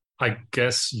I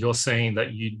guess you're saying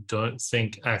that you don't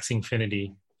think Axie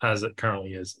Infinity, as it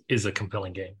currently is a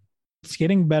compelling game. It's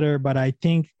getting better, but I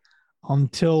think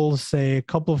until say a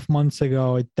couple of months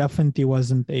ago, it definitely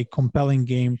wasn't a compelling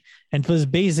game. And it was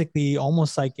basically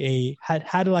almost like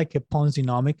had like a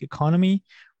Ponzi-nomic economy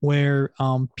where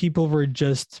people were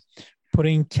just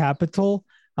putting capital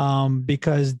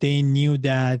because they knew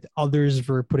that others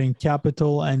were putting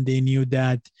capital and they knew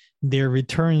that their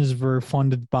returns were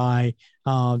funded by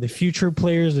the future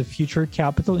players, the future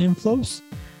capital inflows.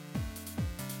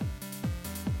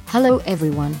 Hello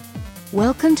everyone.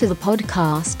 Welcome to the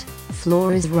podcast,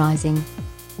 Floor is Rising,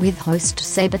 with host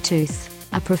Sabertooth,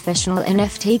 a professional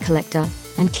NFT collector,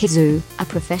 and Kizu, a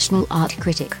professional art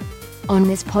critic. On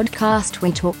this podcast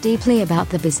we talk deeply about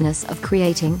the business of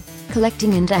creating,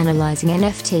 collecting and analyzing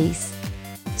NFTs.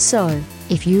 So,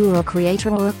 if you are a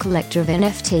creator or a collector of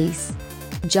NFTs,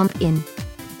 jump in.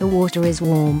 The water is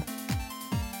warm.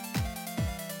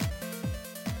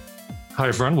 Hi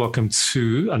everyone, welcome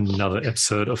to another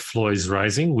episode of Floor is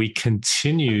Rising. We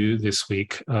continue this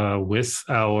week with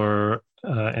our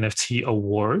NFT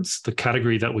awards. The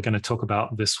category that we're going to talk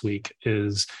about this week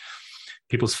is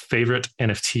people's favorite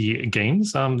NFT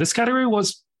games. This category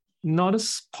was not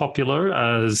as popular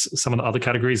as some of the other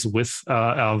categories with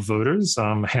our voters.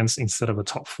 Hence, instead of a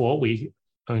top four, we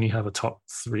only have a top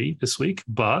three this week.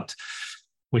 But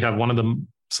we have one of the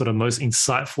sort of most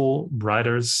insightful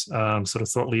writers, sort of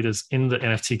thought leaders in the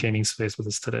NFT gaming space with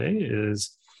us today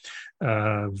is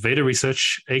Veda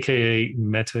Research, aka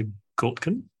Mete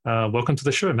Gultkin. Welcome to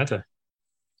the show, Mete.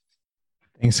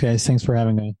 Thanks, guys. Thanks for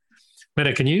having me.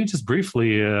 Mete, can you just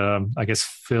briefly, I guess,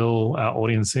 fill our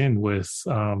audience in with,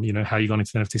 how you got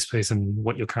into the NFT space and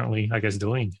what you're currently, I guess,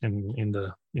 doing in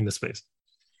the space?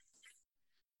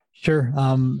 Sure.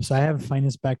 So I have a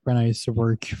finance background. I used to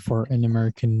work for an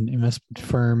American investment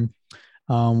firm.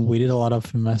 We did a lot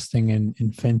of investing in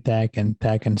fintech and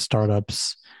tech and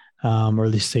startups,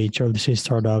 early stage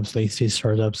startups, late stage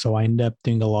startups. So I ended up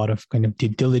doing a lot of kind of due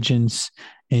diligence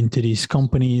into these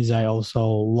companies. I also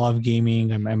love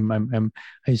gaming.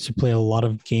 I used to play a lot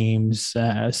of games.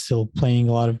 Still playing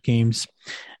a lot of games.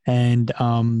 And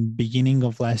beginning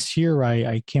of last year,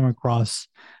 I came across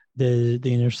the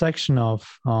intersection of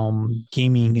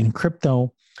gaming and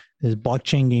crypto, is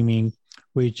blockchain gaming,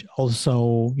 which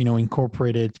also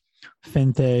incorporated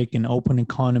fintech and open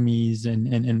economies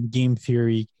and game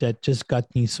theory that just got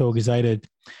me so excited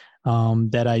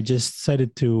that I just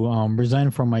decided to resign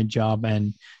from my job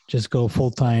and just go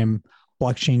full-time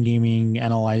blockchain gaming,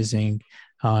 analyzing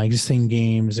existing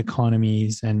games,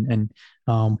 economies, and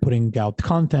putting out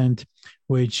content,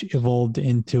 which evolved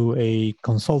into a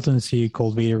consultancy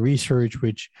called Veda Research,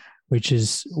 which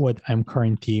is what I'm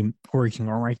currently working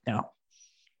on right now.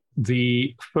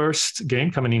 The first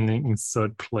game coming in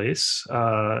third place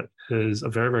is a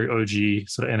very, very OG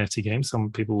sort of NFT game.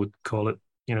 Some people would call it,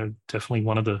 definitely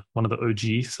one of the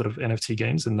OG sort of NFT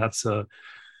games, and that's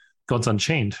Gods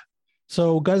Unchained.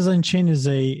 So Gods Unchained is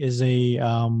a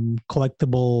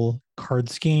collectible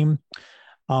cards game.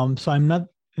 So I'm not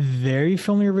very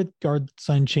familiar with Gods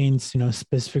Unchained's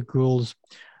specific rules,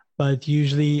 but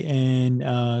usually in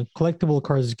collectible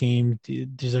cards game,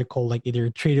 these are called like either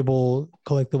tradable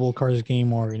collectible cards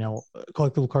game or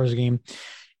collectible cards game.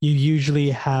 You usually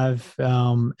have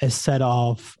a set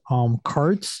of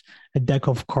cards, a deck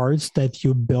of cards that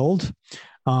you build,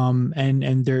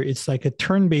 and there it's like a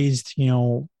turn-based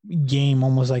game,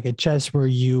 almost like a chess, where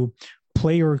you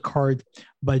play your card,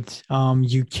 but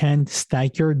you can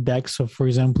stack your deck. So for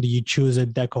example, you choose a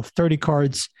deck of 30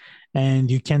 cards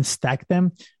and you can stack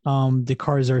them. The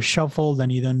cards are shuffled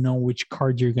and you don't know which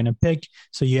card you're going to pick.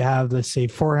 So you have, let's say,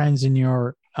 4 hands in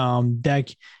your deck,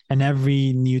 and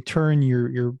every new turn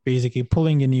you're basically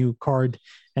pulling a new card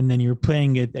and then you're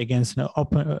playing it against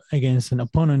an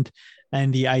opponent.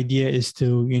 And the idea is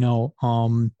to,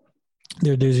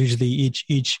 there's usually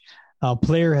each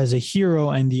player has a hero,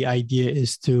 and the idea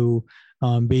is to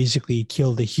basically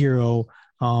kill the hero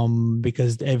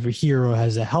because every hero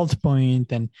has a health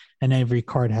point and every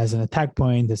card has an attack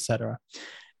point, etc.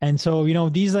 And so,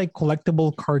 these like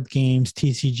collectible card games,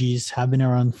 TCGs, have been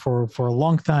around for a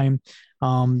long time.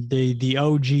 The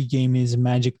OG game is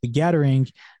Magic the Gathering,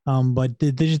 but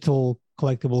the digital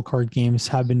collectible card games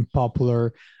have been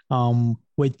popular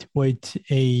with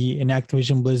an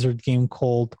Activision Blizzard game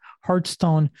called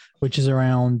Hearthstone, which is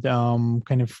around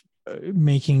kind of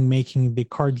making the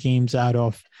card games out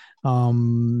of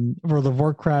World of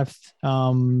Warcraft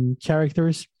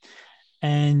characters.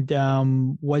 And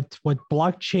what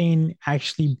blockchain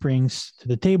actually brings to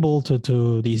the table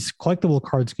to these collectible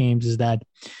cards games is that,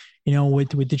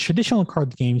 with the traditional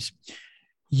card games,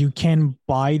 you can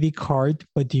buy the card,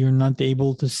 but you're not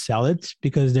able to sell it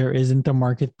because there isn't a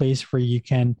marketplace where you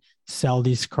can sell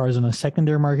these cards on a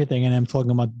secondary market. Again, I'm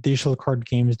talking about digital card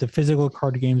games. The physical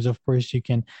card games, of course, you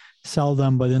can sell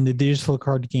them, but in the digital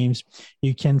card games,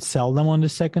 you can sell them on the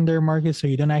secondary market. So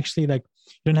you don't actually you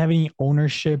don't have any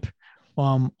ownership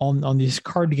on these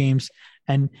card games.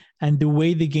 And the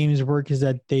way the games work is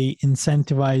that they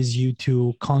incentivize you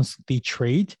to constantly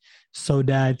trade, so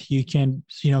that you can,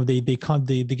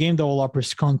 the game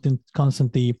developers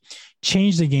constantly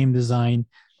change the game design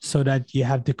so that you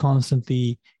have to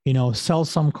constantly, sell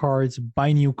some cards,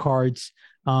 buy new cards,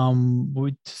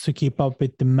 to keep up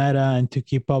with the meta and to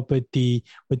keep up with the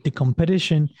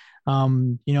competition.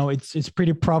 It's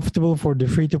pretty profitable for the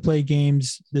free-to-play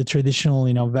games, the traditional,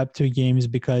 Web2 games,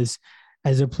 because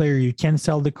as a player, you can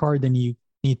sell the card and you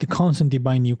need to constantly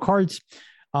buy new cards.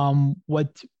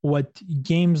 What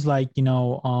games like,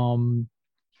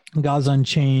 Gods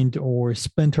Unchained or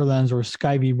Splinterlands or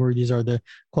Skyweaver, these are the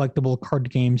collectible card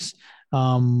games,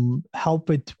 help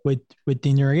with the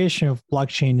integration of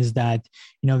blockchain is that,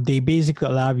 they basically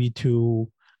allow you to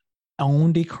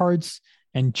own the cards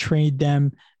and trade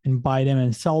them and buy them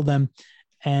and sell them.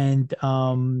 And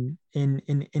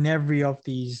in every of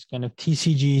these kind of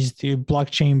TCGs, the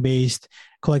blockchain-based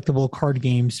collectible card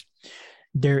games,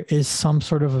 there is some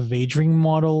sort of a wagering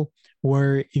model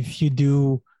where if you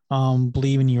do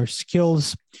believe in your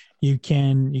skills, you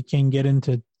can get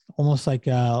into almost like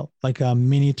a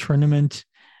mini tournament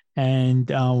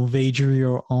and wager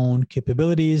your own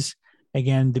capabilities.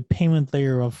 Again, the payment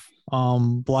layer of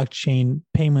blockchain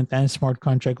payment and smart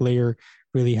contract layer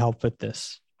really help with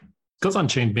this. Gods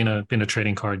Unchained being a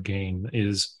trading card game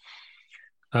is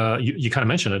you kind of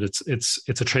mentioned it. It's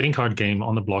a trading card game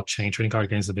on the blockchain. Trading card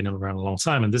games have been around a long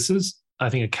time, and this is, I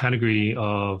think, a category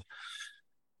of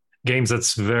games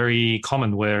that's very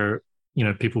common where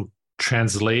people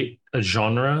translate a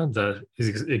genre that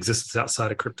exists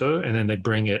outside of crypto and then they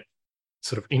bring it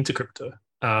sort of into crypto.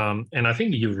 And I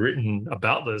think you've written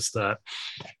about this that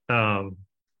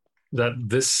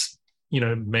this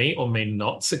may or may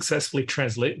not successfully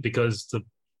translate because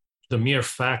the mere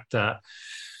fact that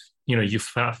you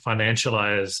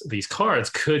financialize these cards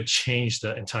could change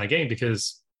the entire game.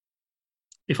 Because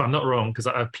if I'm not wrong, because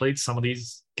I've played some of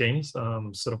these games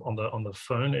sort of on the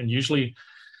phone, and usually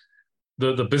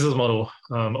the business model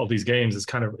of these games is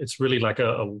it's really like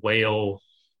a whale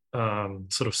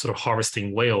sort of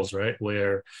harvesting whales, right?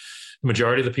 Where the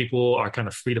majority of the people are kind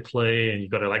of free to play, and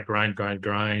you've got to like grind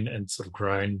and sort of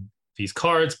grind these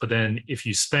cards. But then if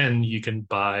you spend, you can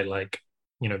buy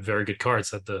very good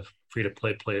cards that the free to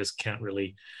play players can't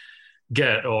really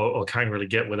get or can't really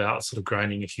get without sort of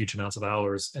grinding a huge amounts of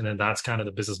hours. And then that's kind of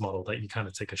the business model that you kind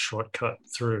of take a shortcut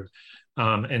through.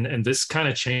 And this kind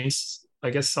of changed, I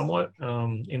guess, somewhat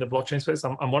in the blockchain space.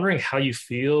 I'm wondering how you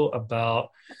feel about,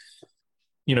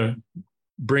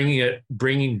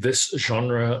 bringing this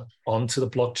genre onto the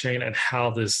blockchain, and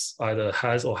how this either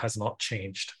has or has not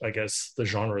changed, I guess, the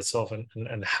genre itself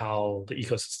and how the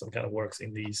ecosystem kind of works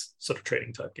in these sort of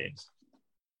trading type games.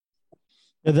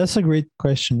 Yeah, that's a great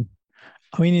question.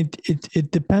 I mean,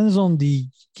 it depends on the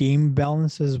game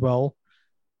balance as well.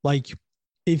 Like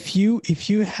if you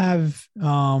have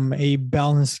a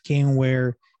balanced game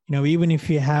where, even if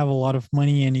you have a lot of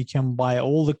money and you can buy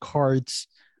all the cards,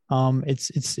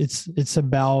 it's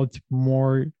about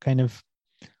more kind of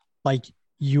like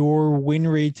your win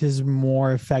rate is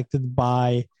more affected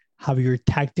by how you're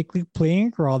tactically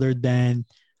playing rather than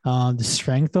the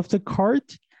strength of the card.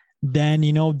 Then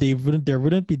there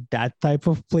wouldn't be that type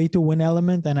of play to win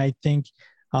element. And I think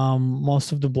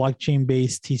most of the blockchain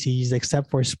based TCGs,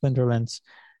 except for Splinterlands,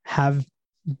 have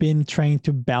been trying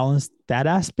to balance that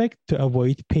aspect to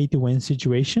avoid pay to win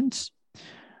situations.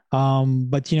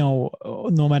 But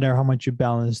no matter how much you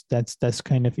balance, that's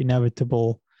kind of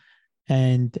inevitable.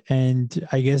 And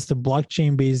I guess the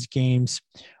blockchain based games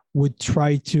would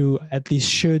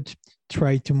should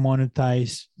try to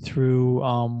monetize through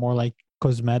more like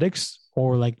cosmetics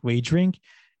or like wagering.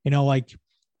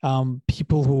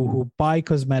 People who buy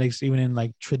cosmetics, even in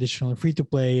like traditional free to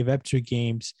play Web2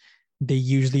 games, they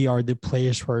usually are the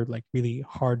players who are like really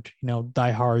hard,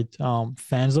 diehard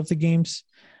fans of the games.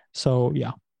 So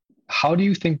yeah. How do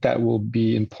you think that will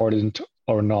be important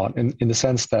or not, in the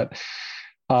sense that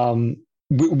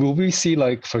will we see,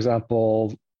 like, for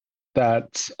example,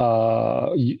 that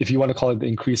if you want to call it the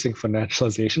increasing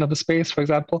financialization of the space, for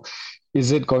example,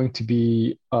 is it going to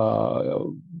be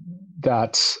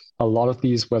that a lot of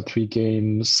these Web3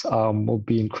 games will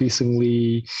be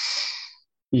increasingly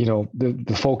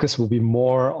the focus will be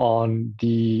more on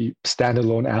the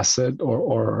standalone asset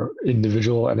or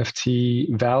individual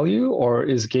NFT value, or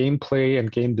is gameplay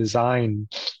and game design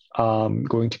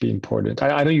going to be important?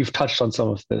 I know you've touched on some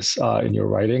of this in your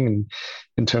writing, and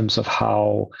in terms of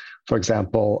how, for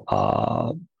example,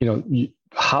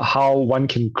 how one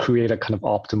can create a kind of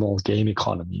optimal game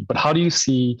economy. But how do you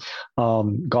see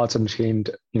Gods Unchained,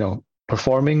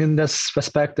 performing in this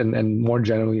respect, and more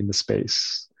generally in the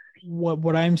space?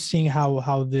 What I'm seeing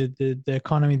how the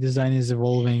economy design is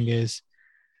evolving is,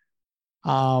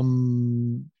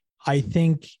 I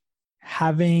think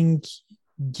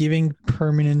giving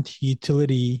permanent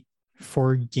utility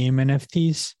for game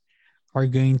NFTs are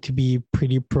going to be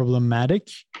pretty problematic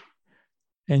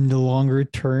in the longer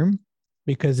term,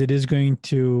 because it is going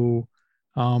to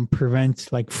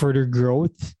prevent like further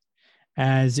growth,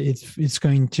 as it's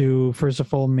going to, first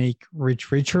of all, make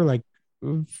richer, like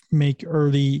make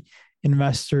early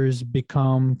investors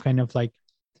become kind of like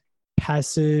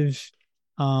passive,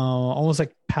 almost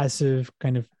like passive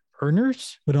kind of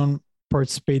earners who don't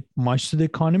participate much to the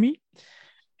economy.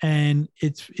 And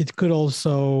it could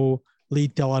also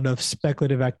lead to a lot of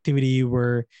speculative activity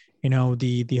where,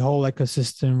 the whole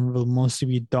ecosystem will mostly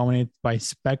be dominated by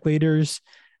speculators.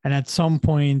 And at some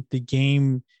point, the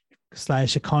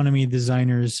game/economy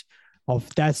designers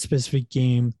of that specific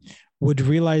game would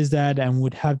realize that and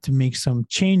would have to make some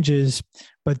changes,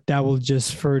 but that will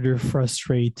just further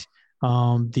frustrate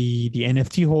the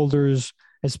NFT holders,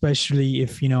 especially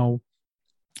if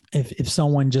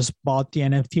someone just bought the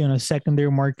NFT on a secondary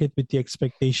market with the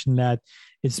expectation that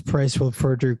its price will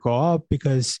further go up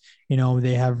because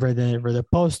they have read a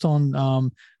post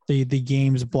on the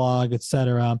game's blog,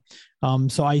 etc.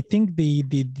 So I think the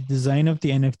design of the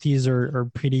NFTs are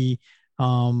pretty.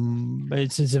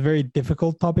 It's a very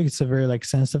difficult topic. It's a very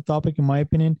sensitive topic in my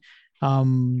opinion.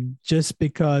 Just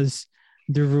because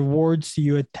the rewards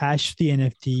you attach to the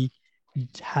NFT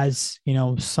has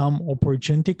some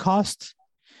opportunity cost.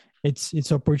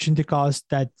 It's opportunity cost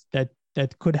that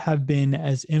could have been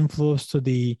as influence to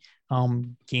the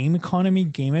game economy,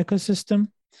 game ecosystem.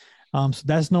 So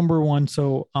that's number one.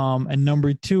 So and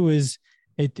number two is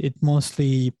it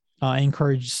mostly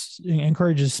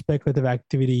encourages speculative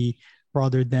activity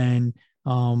rather than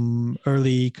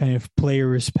early kind of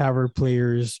power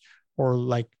players, or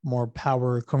like more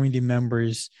power community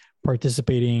members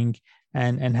participating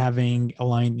and having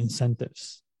aligned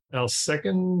incentives. Our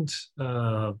second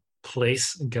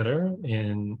place getter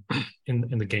in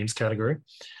the games category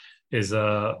is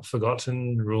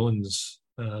Forgotten Ruins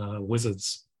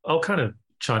Wizards. I'll kind of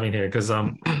chime in here because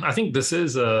I think this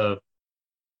is I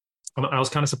was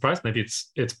kind of surprised. Maybe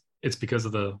it's because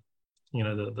of the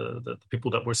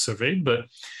people that were surveyed, but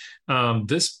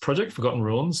this project, Forgotten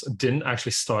Ruins, didn't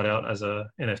actually start out as a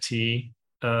NFT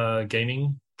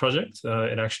gaming project.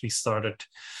 It actually started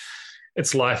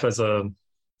its life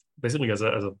basically as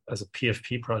a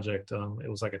PFP project. It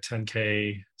was like a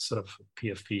 10K sort of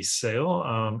PFP sale,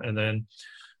 and then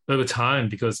over time,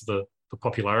 because of the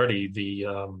popularity, the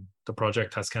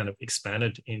project has kind of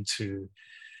expanded into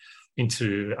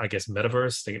I guess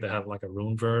metaverse. They have like a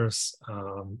Runeverse.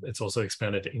 It's also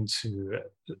expanded into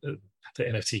the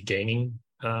NFT gaming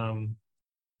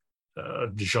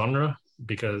genre,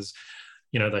 because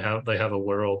they have a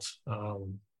world,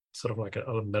 sort of like a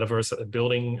metaverse that they're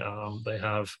building. They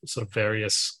have sort of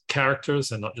various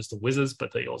characters, and not just the wizards,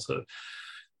 but they also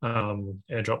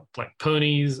airdrop like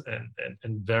ponies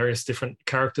and various different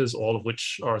characters, all of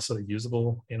which are sort of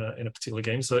usable in a particular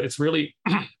game. So it's really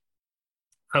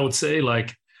I would say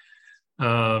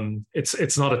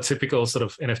it's not a typical sort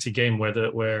of NFT game where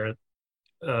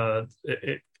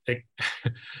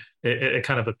it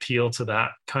kind of appealed to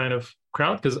that kind of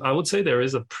crowd, because I would say there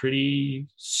is a pretty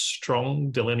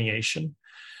strong delineation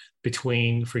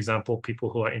between, for example, people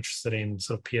who are interested in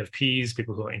sort of PFPs,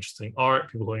 people who are interested in art,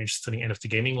 people who are interested in NFT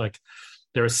gaming. Like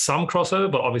there is some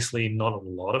crossover, but obviously not a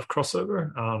lot of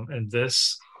crossover. And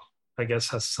this, I guess,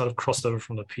 has sort of crossed over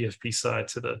from the PFP side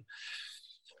to the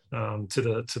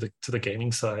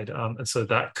gaming side, and so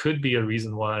that could be a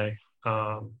reason why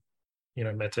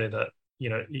Mete, that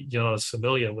you're not as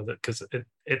familiar with it, because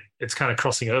it's kind of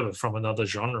crossing over from another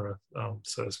genre,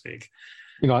 so to speak.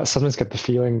 I sometimes get the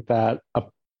feeling that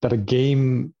a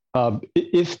game,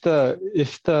 if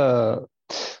the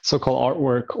so-called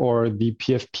artwork or the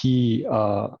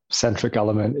PFP centric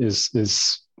element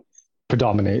is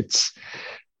predominates,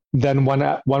 then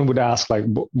one would ask, like,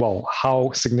 well,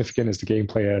 how significant is the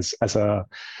gameplay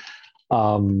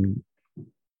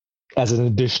as an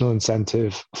additional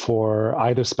incentive for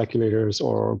either speculators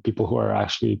or people who are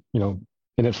actually in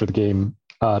it for the game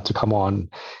to come on?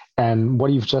 And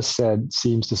what you've just said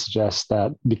seems to suggest that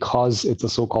because it's a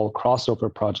so-called crossover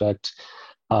project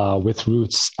with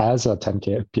roots as a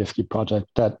 10K PFP project,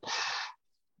 that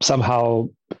somehow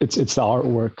it's the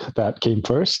artwork that came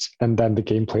first, and then the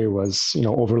gameplay was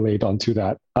overlaid onto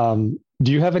that.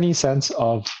 Do you have any sense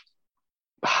of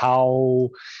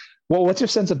what's your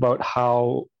sense about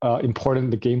how important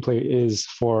the gameplay is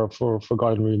for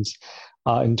Garden Runes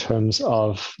in terms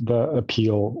of the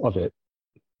appeal of it?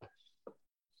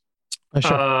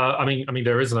 Sure. I mean,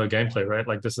 there is no gameplay, right?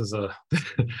 Like this is a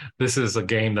this is a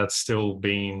game that's still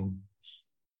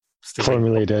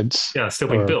formulated. Still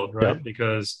being built, right? Yeah.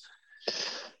 Because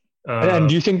and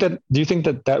do you think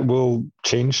that will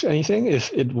change anything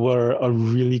if it were a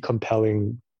really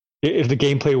compelling, if the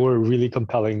gameplay were really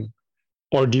compelling,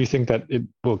 or do you think that it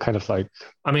will kind of like?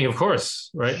 I mean, of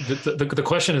course, right? The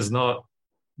question is not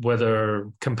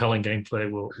whether compelling gameplay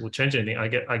will change anything.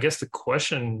 I guess the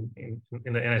question in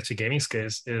the NFT gaming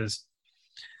space is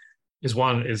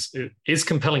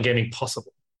compelling gaming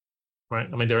possible, right?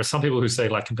 I mean, there are some people who say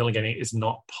like compelling gaming is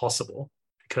not possible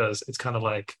because it's kind of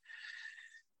like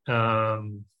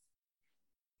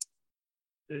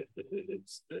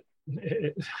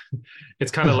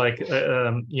it's kind of like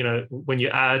when you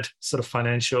add sort of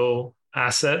financial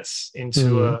assets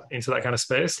into that kind of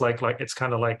space, like it's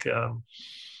kind of like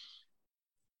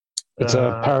it's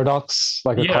a paradox,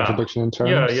 like a contradiction in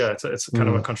terms. It's kind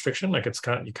of a contradiction. Like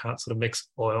you can't sort of mix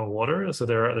oil and water. So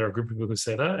there are a group of people who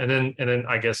say that, and then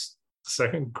I guess the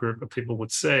second group of people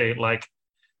would say like,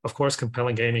 of course,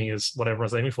 compelling gaming is what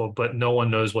everyone's aiming for, but no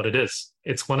one knows what it is.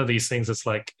 It's one of these things. It's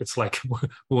like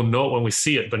we'll know it when we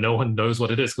see it, but no one knows what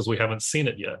it is because we haven't seen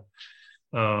it yet.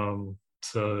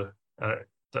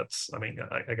 That's, I mean,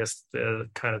 I guess they're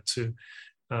kind of two.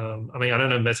 I mean, I don't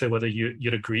know, Mete, whether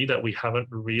you'd agree that we haven't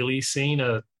really seen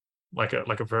a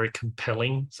very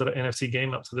compelling sort of NFT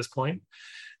game up to this point.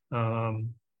 Or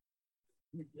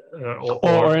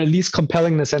at least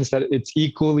compelling in the sense that it's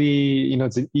equally,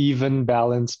 it's an even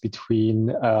balance between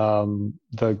the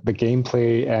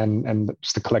gameplay and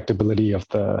just the collectability of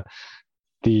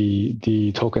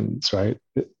the tokens, right?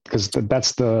 Because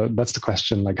that's the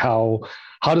question. Like how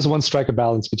does one strike a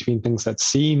balance between things that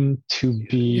seem to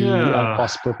be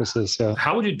cross purposes? Yeah.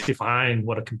 How would you define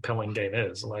what a compelling game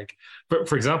is? Like,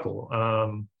 for example,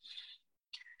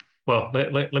 well,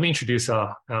 let me introduce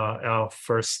our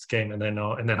first game, and then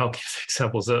I'll give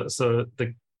examples. So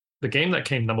the game that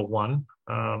came number one,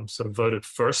 sort of voted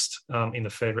first in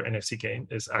the favorite NFT game,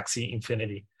 is Axie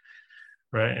Infinity,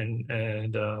 right?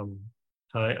 And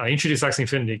I introduced Axie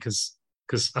Infinity because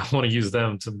I want to use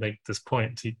them to make this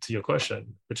point to your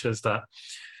question, which is that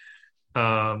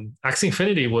Axie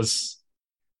Infinity was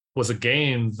a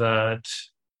game that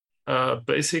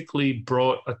basically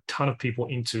brought a ton of people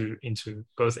into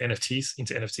both NFTs,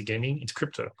 into NFT gaming, into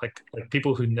crypto. Like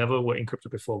people who never were in crypto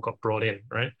before got brought in,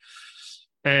 right?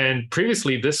 And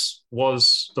previously, this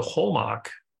was the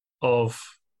hallmark of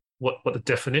what the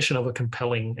definition of a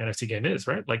compelling NFT game is,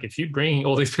 right? Like if you bring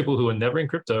all these people who are never in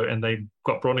crypto and they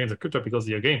got brought into crypto because of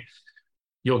your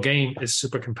game is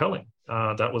super compelling.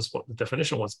 That was what the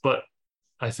definition was. But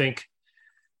I think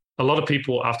a lot of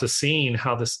people, after seeing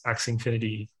how this Axie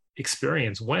Infinity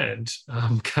experience went,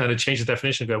 kind of changed the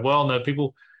definition and go, well, no,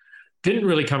 people didn't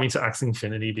really come into Axie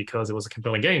Infinity because it was a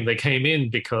compelling game. They came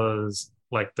in because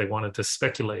like they wanted to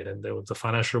speculate and there was the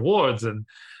financial rewards, and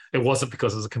it wasn't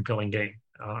because it was a compelling game.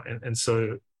 And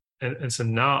so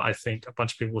now I think a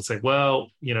bunch of people would say,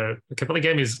 well, a compelling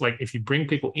game is like if you bring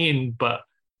people in, but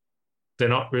they're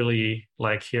not really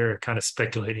like here kind of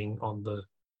speculating on the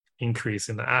increase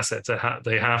in the assets.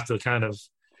 They have to kind of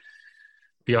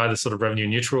be either sort of revenue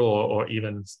neutral or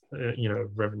even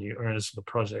revenue earners for the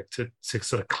project to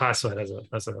sort of classify it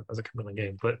as a compelling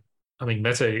game. But I mean,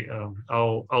 Mete,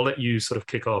 I'll let you sort of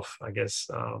kick off, I guess,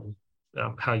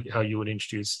 how you would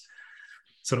introduce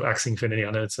sort of Axie Infinity. I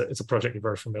know it's a project you're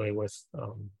very familiar with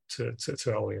to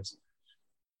our audience.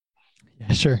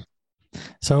 Yeah, sure.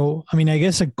 So, I mean, I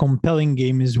guess a compelling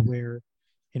game is where,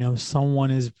 someone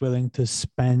is willing to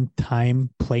spend time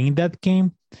playing that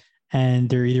game, and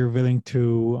they're either willing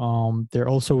to, they're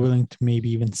also willing to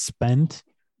maybe even spend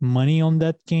money on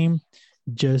that game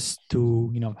just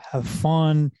to, have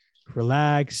fun,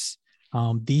 relax,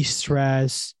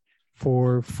 de-stress,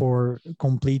 for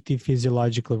completely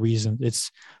physiological reasons. It's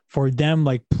for them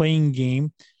like playing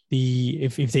game.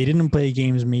 If they didn't play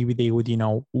games, maybe they would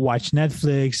watch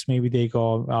Netflix, maybe they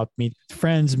go out meet with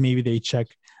friends, maybe they check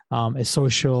a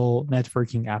social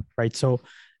networking app, right? So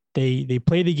they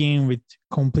play the game with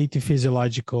completely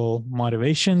physiological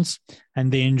motivations,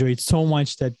 and they enjoy it so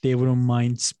much that they wouldn't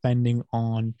mind spending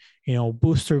on,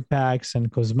 booster packs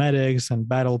and cosmetics and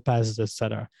battle passes,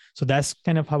 etc. So that's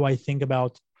kind of how I think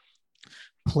about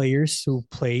players who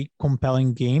play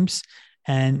compelling games,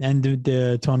 and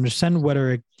to understand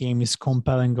whether a game is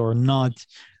compelling or not.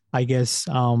 I guess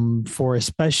for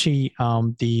especially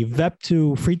the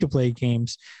Web2 free-to-play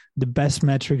games, the best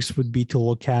metrics would be to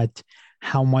look at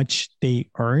how much they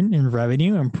earn in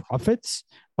revenue and profits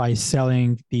by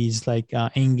selling these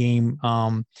in-game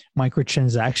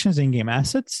microtransactions, in-game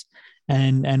assets,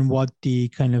 and what the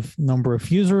kind of number of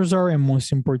users are, and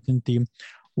most importantly,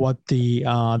 what the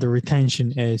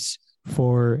retention is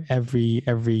for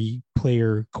every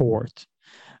player cohort.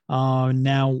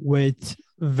 Now with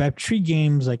Web3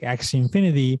 games like Axie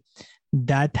Infinity,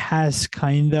 that has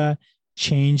kind of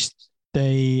changed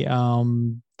the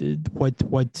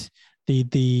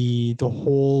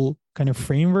whole kind of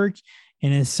framework,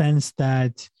 in a sense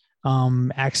that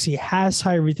Axie has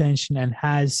high retention and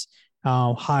has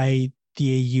high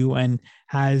DAU and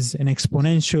has an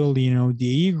exponential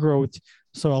DAU growth.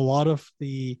 So a lot of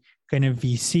the kind of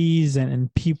VCs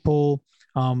and people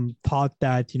thought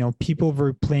that people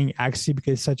were playing Axie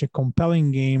because it's such a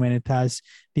compelling game and it has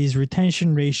these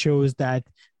retention ratios that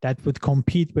would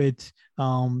compete with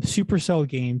Supercell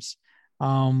games.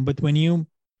 But when you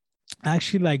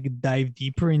actually dive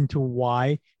deeper into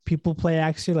why people play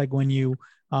Axie, when you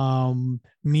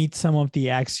meet some of the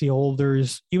Axie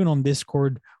holders, even on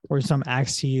Discord, or some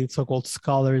Axie so-called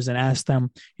scholars, and ask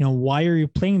them, why are you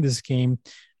playing this game?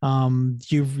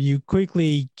 You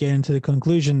quickly get into the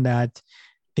conclusion that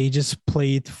they just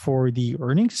play it for the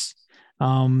earnings.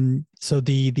 So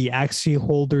the Axie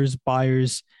holders,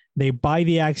 buyers, they buy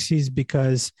the Axies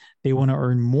because they want to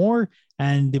earn more,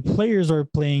 and the players are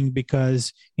playing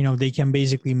because they can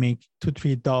basically make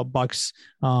 $2-3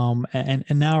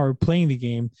 an hour playing the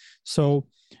game. So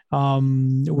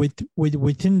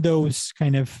within those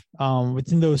kind of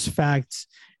within those facts,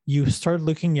 you start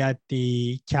looking at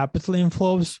the capital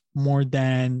inflows more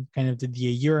than kind of the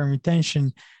year and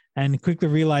retention, and quickly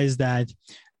realize that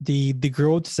the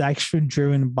growth is actually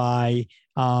driven by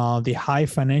the high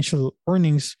financial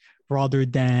earnings rather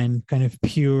than kind of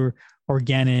pure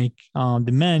organic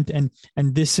demand. And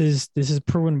this is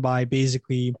proven by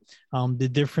basically the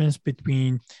difference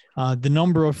between the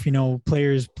number of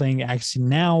players playing Axie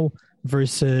now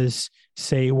versus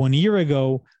say 1 year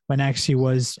ago, when Axie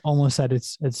was almost at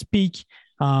its peak.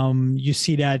 You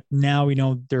see that now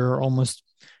there are almost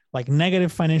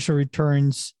negative financial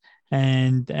returns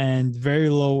and very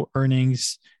low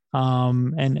earnings,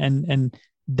 and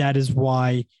that is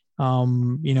why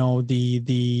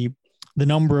the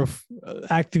number of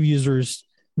active users,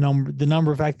 the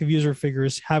number of active user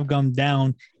figures have gone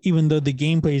down, even though the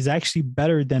gameplay is actually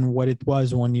better than what it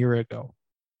was 1 year ago.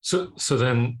 So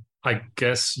then I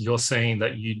guess you're saying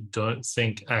that you don't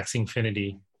think Axie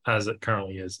Infinity, as it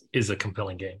currently is a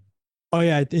compelling game. Oh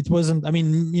yeah, it wasn't. I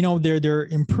mean, they're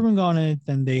improving on it,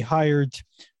 and they hired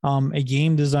a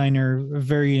game designer, a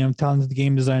very talented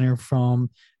game designer from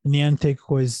Niantic,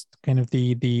 who is kind of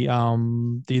the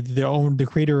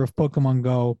creator of Pokemon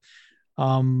Go.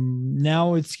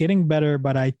 Now it's getting better,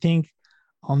 but I think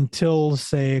until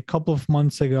say a couple of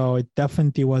months ago, it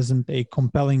definitely wasn't a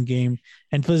compelling game,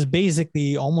 and it was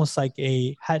basically almost like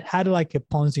had like a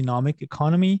Ponzi-nomic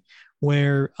economy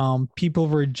where people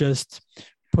were just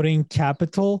putting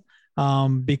capital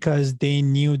because they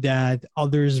knew that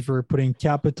others were putting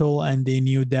capital, and they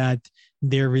knew that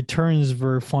their returns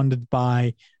were funded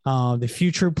by the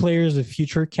future players, the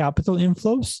future capital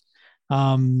inflows.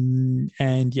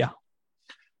 And yeah.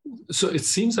 So it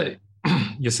seems like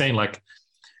you're saying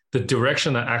the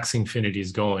direction that Axie Infinity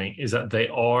is going is that they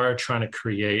are trying to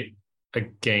create a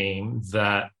game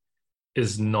that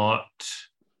is not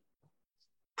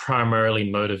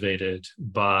primarily motivated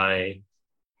by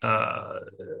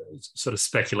sort of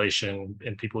speculation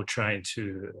and people trying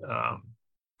to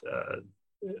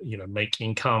make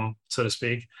income, so to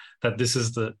speak. That this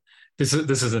is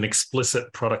an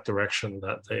explicit product direction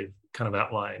that they've kind of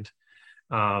outlined.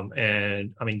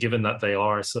 And I mean, given that they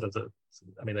are sort of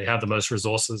they have the most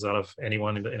resources out of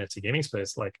anyone in the NFT gaming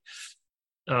space.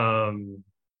 I'm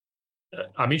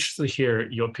interested to hear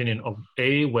your opinion of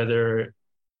whether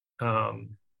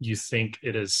you think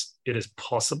it is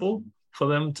possible for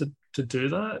them to do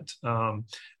that. And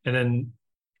then,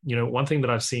 one thing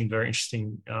that I've seen very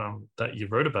interesting that you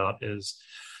wrote about is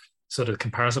sort of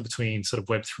comparison between sort of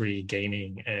Web3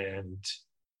 gaming and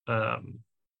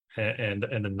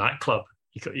the nightclub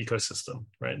ecosystem,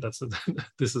 right?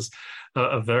 This is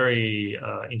a very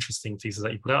interesting thesis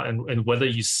that you put out, and whether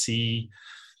you see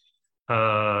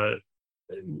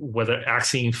whether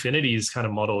Axie Infinity's kind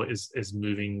of model is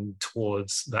moving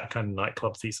towards that kind of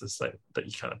nightclub thesis that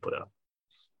you kind of put out.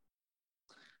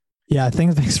 Yeah,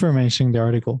 thanks for mentioning the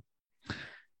article.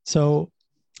 So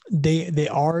they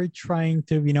are trying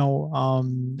to,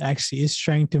 Axie is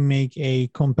trying to make a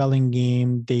compelling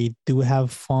game. They do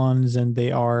have funds and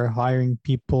they are hiring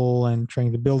people and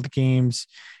trying to build games.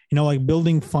 Like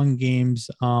building fun games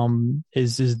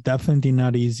is definitely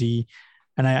not easy.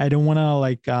 And I don't want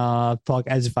to talk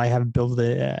as if I have built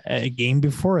a game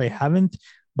before. I haven't,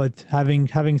 but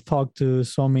having talked to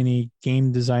so many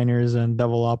game designers and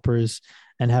developers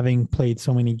and having played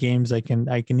so many games, I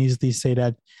can easily say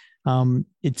that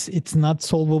it's not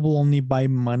solvable only by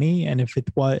money. And if it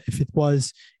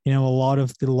was, a lot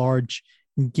of the large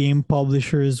game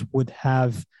publishers would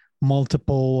have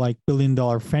multiple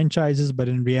billion-dollar franchises, but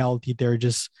in reality, they're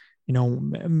just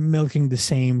milking the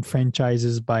same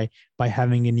franchises by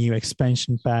having a new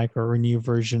expansion pack or a new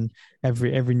version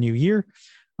every new year.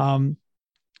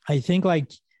 I think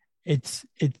it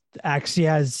actually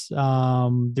has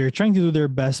they're trying to do their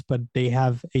best, but they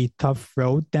have a tough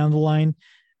road down the line.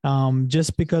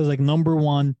 Just because number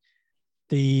one,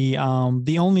 the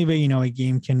only way a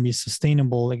game can be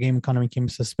sustainable, a game economy can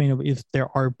be sustainable if there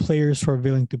are players who are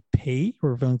willing to pay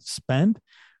or willing to spend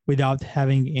without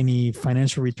having any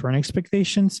financial return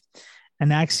expectations.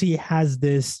 And Axie has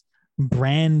this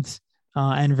brand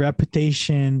and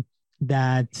reputation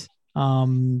that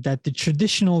the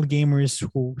traditional gamers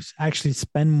who actually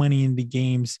spend money in the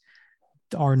games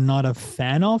are not a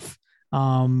fan of,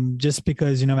 just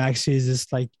because Axie is this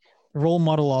role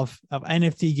model of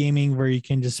NFT gaming where you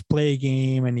can just play a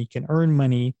game and you can earn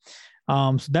money.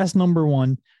 So that's number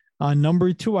one.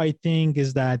 Number two, I think,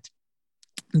 is that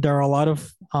there are a lot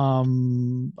of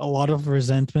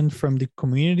resentment from the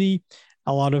community.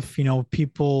 A lot of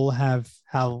people have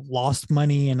lost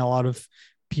money, and a lot of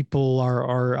people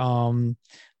are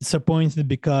disappointed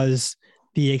because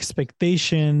the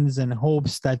expectations and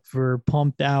hopes that were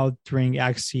pumped out during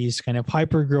Axie's kind of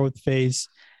hyper growth phase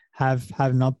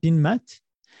have not been met.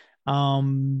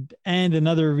 And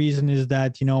another reason is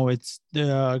that it's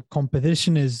the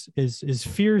competition is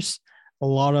fierce. A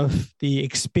lot of the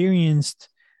experienced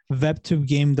Web2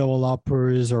 game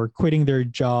developers are quitting their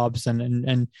jobs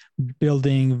and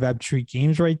building Web3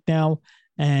 games right now.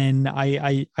 And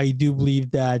I do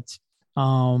believe that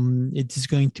it is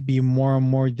going to be more and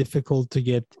more difficult to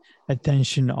get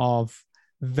attention of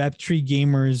Web3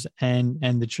 gamers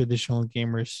and the traditional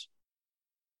gamers.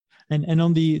 And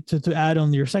on to add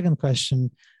on your second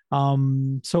question,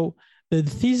 so the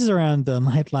thesis around the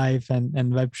nightlife and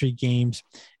Web3 games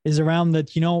is around that,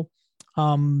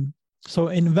 so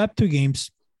in Web2 games,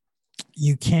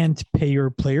 you can't pay your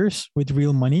players with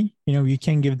real money. You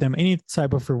can't give them any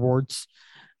type of rewards,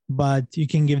 but you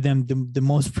can give them the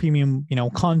most premium,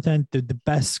 content, the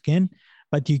best skin,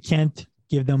 but you can't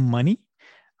give them money.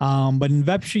 But in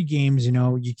Web3 games,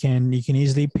 you can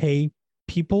easily pay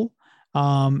people.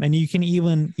 And you can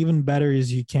even better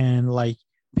is you can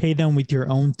pay them with your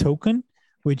own token,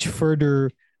 which further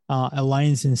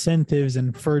aligns incentives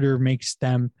and further makes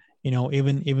them,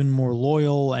 even more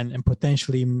loyal and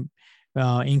potentially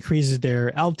increases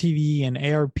their LTV and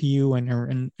ARPU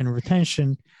and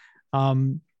retention.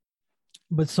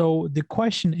 But so the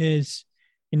question is,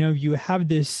 you have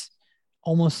this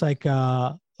almost like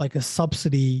a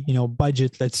subsidy,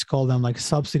 budget, let's call them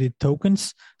subsidy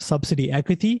tokens, subsidy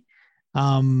equity.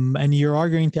 And you are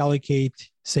going to allocate,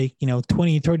 say,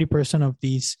 20-30% of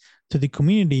these to the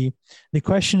community. The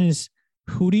question is,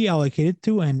 who do you allocate it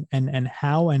to, and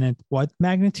how, and at what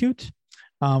magnitude?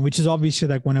 Which is obviously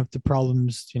one of the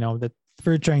problems, that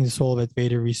we're trying to solve at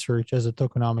Vader Research as a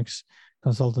tokenomics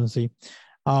consultancy.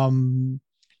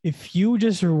 If you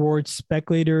just reward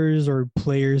speculators or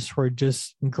players who are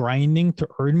just grinding to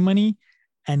earn money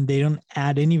and they don't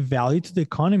add any value to the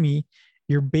economy,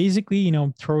 you're basically,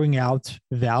 throwing out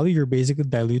value. You're basically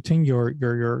diluting your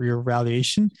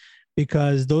valuation,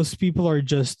 because those people are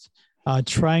just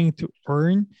trying to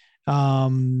earn,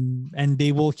 and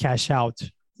they will cash out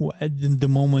the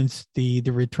moment the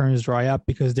returns dry up,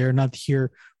 because they're not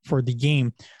here for the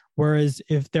game. Whereas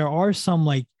if there are some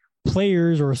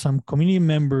players or some community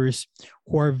members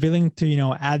who are willing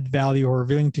to add value or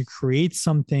willing to create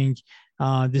something,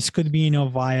 this could be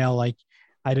via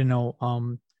I don't know,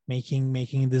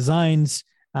 making designs,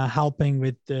 helping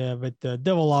with the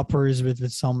developers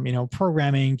with some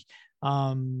programming,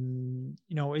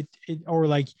 it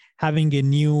or having a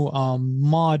new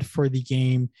mod for the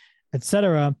game,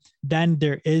 etc., then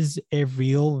there is a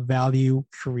real value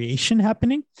creation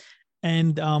happening.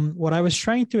 And what I was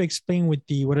trying to explain what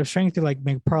I was trying to like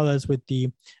make parallels with the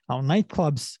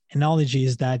nightclubs analogy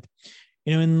is that,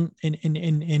 you know, in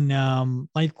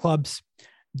nightclubs,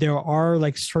 there are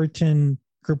like certain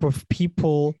group of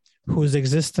people whose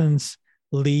existence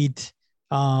lead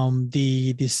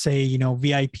the say, you know,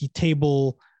 VIP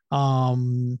table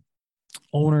owners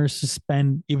to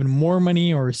spend even more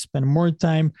money or spend more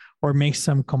time or makes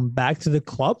them come back to the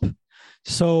club.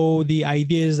 So the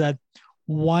idea is that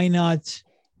why not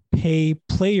pay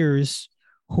players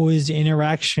whose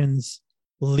interactions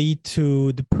lead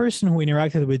to the person who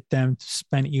interacted with them to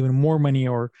spend even more money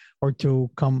or to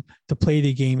come to play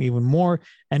the game even more.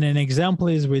 And an example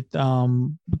is with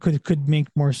could make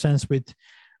more sense with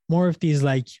more of these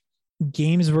like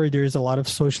games where there's a lot of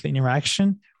social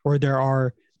interaction, or there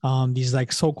are these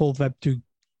like so-called Web2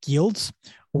 guilds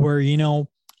where, you know,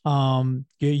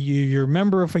 you're a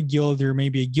member of a guild, you're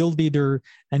maybe a guild leader,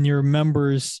 and your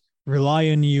members rely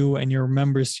on you and your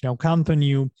members, you know, count on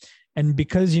you. And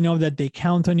because you know that they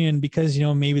count on you, and because, you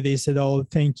know, maybe they said, oh,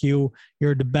 thank you,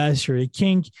 you're the best, you're the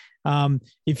king.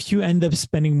 If you end up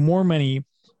spending more money,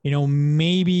 you know,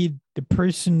 maybe the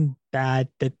person that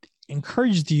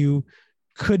encouraged you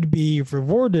could be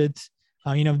rewarded.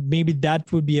 You know, maybe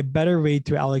that would be a better way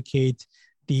to allocate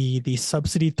the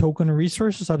subsidy token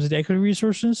resources, subsidy equity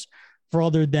resources,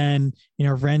 rather than, you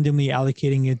know, randomly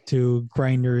allocating it to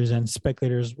grinders and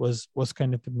speculators was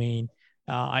kind of the main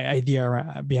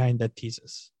idea behind that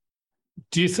thesis.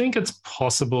 Do you think it's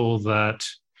possible that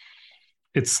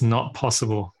it's not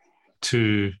possible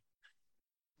to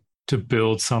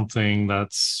build something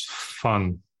that's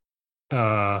fun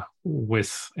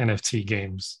with NFT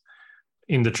games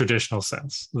in the traditional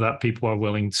sense, that people are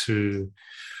willing to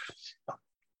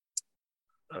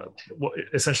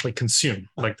essentially consume,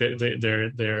 like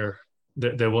they're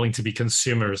willing to be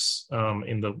consumers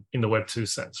in the Web2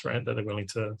 sense, right? That they're willing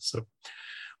to sort of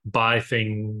buy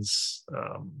things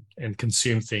and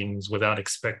consume things without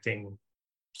expecting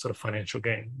sort of financial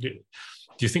gain. Do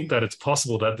you think that it's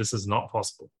possible that this is not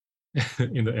possible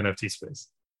in the NFT space?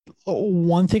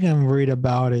 One thing I'm worried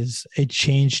about is a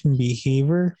change in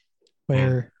behavior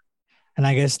where, and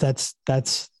I guess that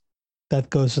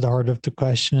goes to the heart of the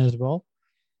question as well.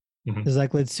 Mm-hmm. Is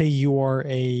like, let's say you are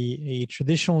a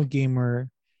traditional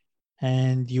gamer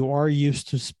and you are used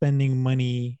to spending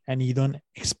money and you don't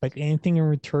expect anything in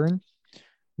return.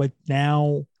 But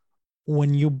now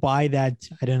when you buy that,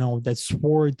 I don't know, that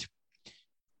sword,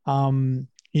 you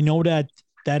know that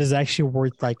is actually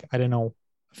worth like, I don't know,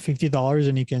 $50,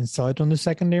 and you can sell it on the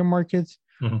secondary market.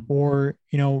 Mm-hmm. Or,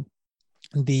 you know,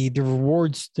 the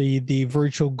rewards, the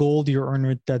virtual gold you earn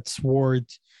with that sword,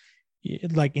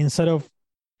 like instead of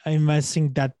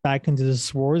investing that back into the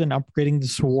sword and upgrading the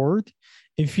sword,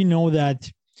 if you know that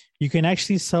you can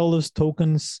actually sell those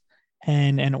tokens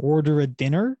and order a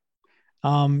dinner,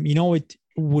 you know,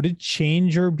 would it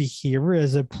change your behavior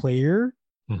as a player?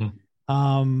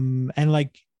 Mm-hmm. And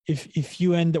like if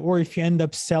you end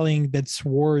up selling that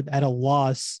sword at a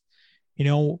loss, you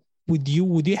know, would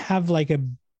you have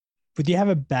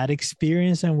a bad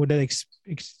experience, and would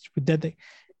that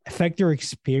affect your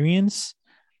experience?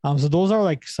 So those are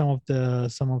like some of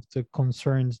the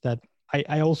concerns that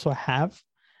I also have.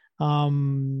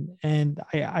 And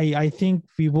I think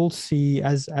we will see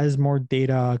as more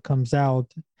data comes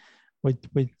out with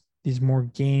these more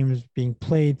games being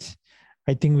played,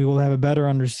 I think we will have a better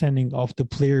understanding of the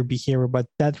player behavior, but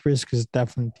that risk is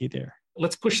definitely there.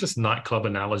 Let's push this nightclub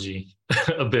analogy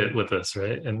a bit with this,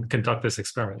 right? And conduct this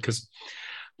experiment, because,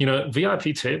 you know,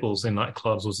 VIP tables in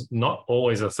nightclubs was not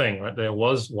always a thing, right? There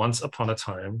was once upon a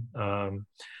time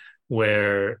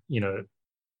where, you know,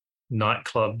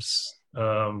 nightclubs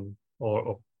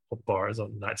or bars or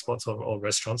night spots or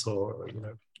restaurants or, you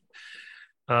know,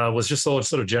 was just all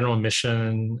sort of general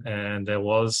admission, and there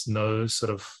was no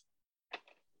sort of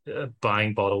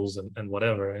buying bottles and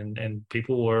whatever. And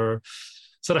people were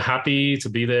sort of happy to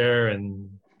be there and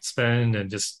spend and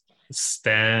just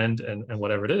stand and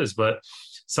whatever it is. But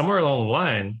somewhere along the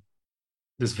line,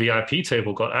 this VIP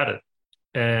table got added.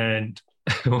 And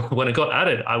when it got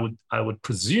added, I would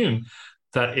presume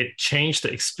that it changed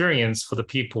the experience for the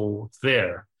people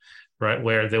there, right?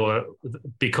 Where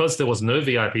because there was no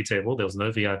VIP table, there was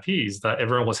no VIPs, that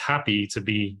everyone was happy to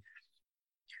be,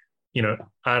 you know,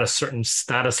 at a certain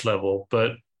status level.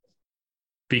 But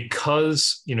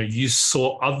because, you know, you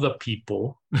saw other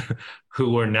people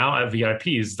who were now at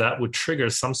VIPs, that would trigger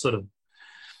some sort of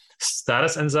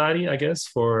status anxiety, I guess,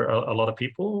 for a lot of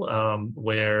people,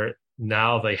 where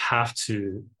now they have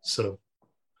to sort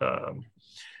of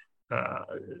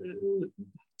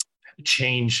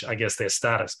change, I guess, their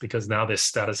status, because now their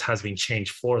status has been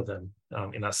changed for them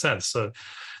in that sense. So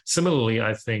similarly,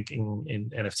 I think in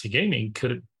NFT gaming,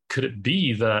 could it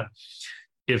be that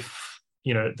if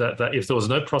that if there was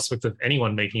no prospect of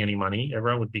anyone making any money,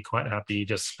 everyone would be quite happy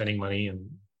just spending money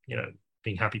and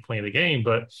being happy playing the game.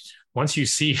 But once you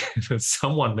see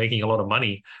someone making a lot of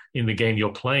money in the game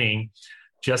you're playing,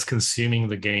 just consuming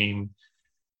the game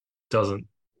doesn't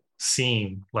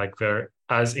seem like they're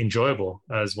as enjoyable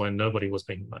as when nobody was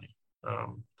making money.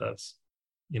 That's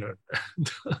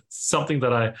something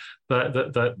that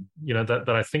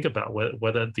I think about,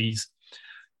 whether these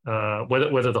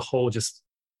whether the whole just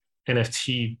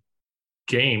NFT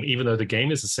game, even though the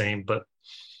game is the same, but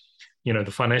the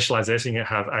financialization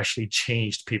have actually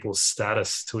changed people's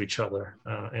status to each other,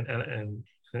 and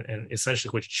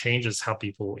essentially which changes how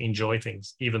people enjoy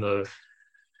things, even though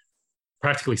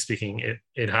practically speaking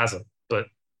it hasn't, but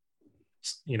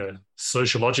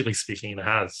sociologically speaking it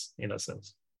has, in a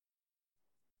sense.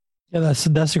 Yeah,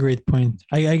 that's a great point.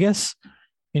 I guess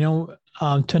to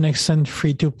an extent,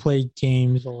 free-to-play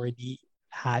games already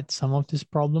had some of this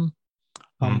problem,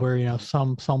 where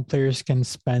some players can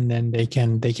spend and they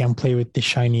can play with the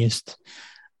shiniest,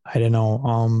 I don't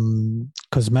know,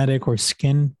 cosmetic or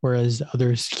skin, whereas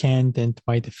others can't, and it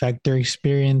might affect their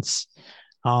experience.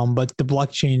 But the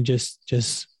blockchain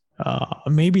just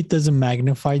maybe it doesn't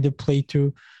magnify the play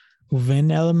to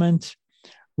win element,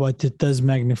 but it does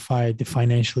magnify the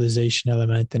financialization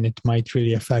element, and it might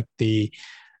really affect the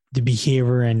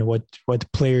behavior and what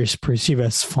players perceive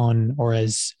as fun or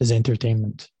as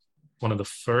entertainment. One of the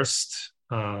first,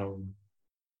 when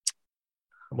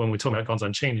we talk about Gods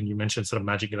Unchained, and you mentioned sort of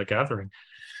Magic the Gathering,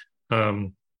 I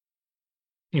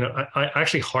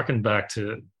actually harkened back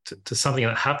to something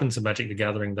that happened to Magic the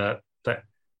Gathering that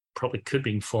probably could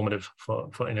be informative for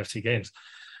NFT games.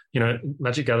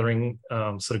 Magic Gathering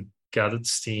sort of gathered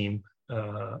steam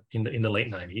in the late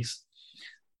 90s,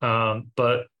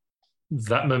 but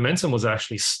that momentum was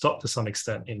actually stopped to some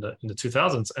extent in the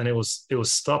 2000s, and it was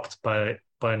stopped by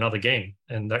another game,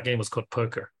 and that game was called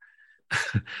poker.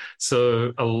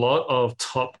 So a lot of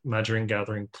top Magic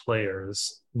Gathering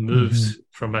players moved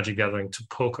from Magic Gathering to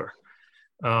poker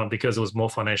because it was more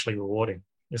financially rewarding,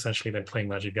 essentially, than playing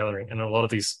Magic Gathering. And a lot of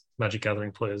these Magic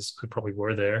Gathering players who probably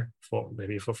were there for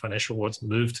financial rewards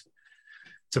moved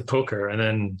to poker, and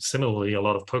then similarly, a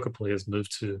lot of poker players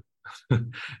moved to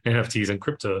NFTs and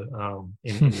crypto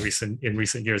in recent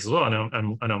years as well.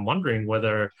 And I'm wondering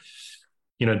whether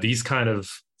these kind of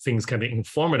things can be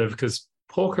informative, because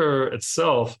poker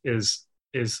itself is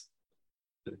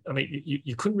I mean,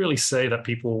 you couldn't really say that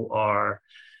people are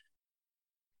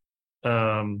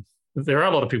there are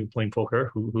a lot of people playing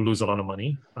poker who lose a lot of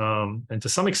money, and to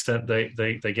some extent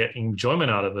they get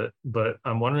enjoyment out of it. But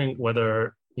I'm wondering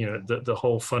whether the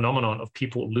whole phenomenon of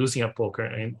people losing at poker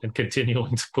and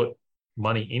continuing to put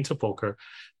money into poker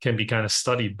can be kind of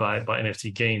studied by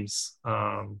NFT games,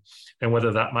 and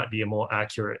whether that might be a more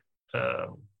accurate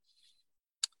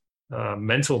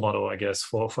mental model, I guess,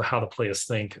 for how the players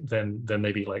think than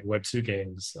maybe like Web2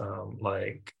 games,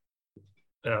 like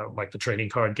the trading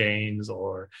card games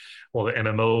or the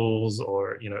MMOs,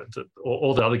 or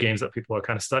all the other games that people are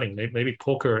kind of studying. Maybe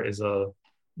poker is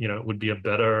would be a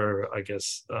better, I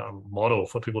guess, model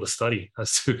for people to study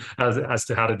as to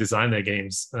how to design their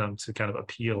games to kind of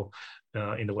appeal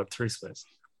in the Web3 space.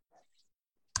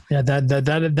 Yeah,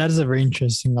 that is a very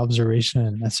interesting observation,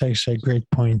 and that's actually a great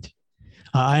point.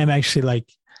 I am actually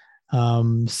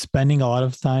spending a lot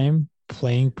of time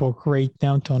playing poker right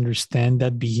now to understand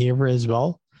that behavior as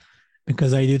well,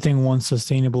 because I do think one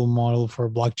sustainable model for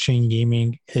blockchain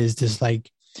gaming is this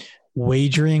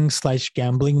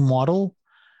wagering/gambling model.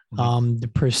 The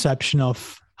perception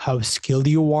of how skilled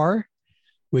you are,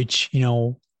 which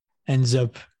ends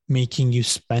up making you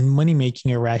spend money,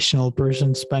 making a rational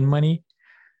person spend money,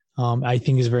 I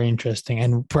think is very interesting,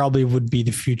 and probably would be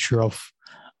the future of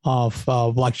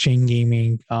blockchain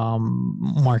gaming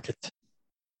market.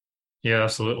 Yeah,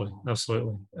 absolutely.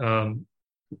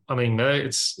 I mean,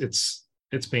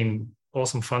 it's been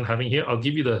awesome fun having you here. I'll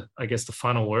give you the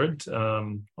final word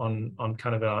on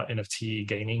kind of our NFT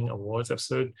gaming awards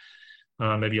episode.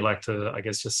 Maybe you'd like to, I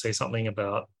guess, just say something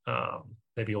about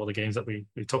maybe all the games that we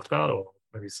talked about, or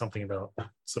maybe something about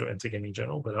sort of NFT gaming in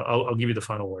general. But I'll give you the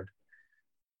final word.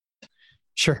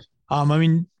 Sure. I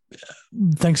mean,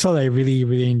 thanks a lot. I really,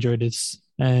 really enjoyed this.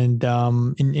 And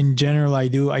in general, I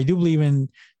do believe in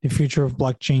the future of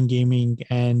blockchain gaming,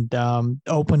 and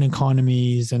open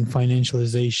economies and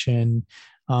financialization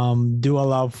do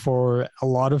allow for a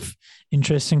lot of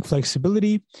interesting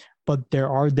flexibility, but there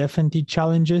are definitely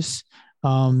challenges.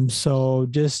 So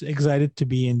just excited to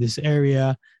be in this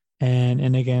area.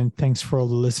 And again, thanks for all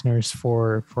the listeners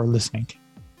for listening.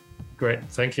 Great.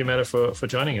 Thank you, Meta, for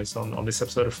joining us on this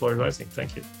episode of Floor is Rising.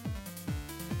 Thank you.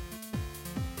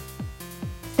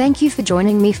 Thank you for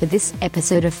joining me for this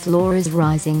episode of Floor is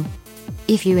Rising.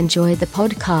 If you enjoyed the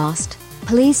podcast,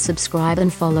 please subscribe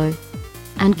and follow.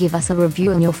 And give us a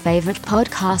review on your favorite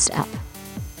podcast app.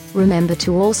 Remember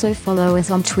to also follow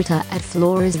us on Twitter at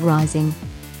Floor is Rising.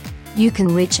 You can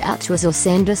reach out to us or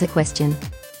send us a question.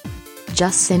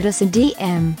 Just send us a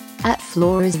DM at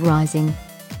Floor is Rising.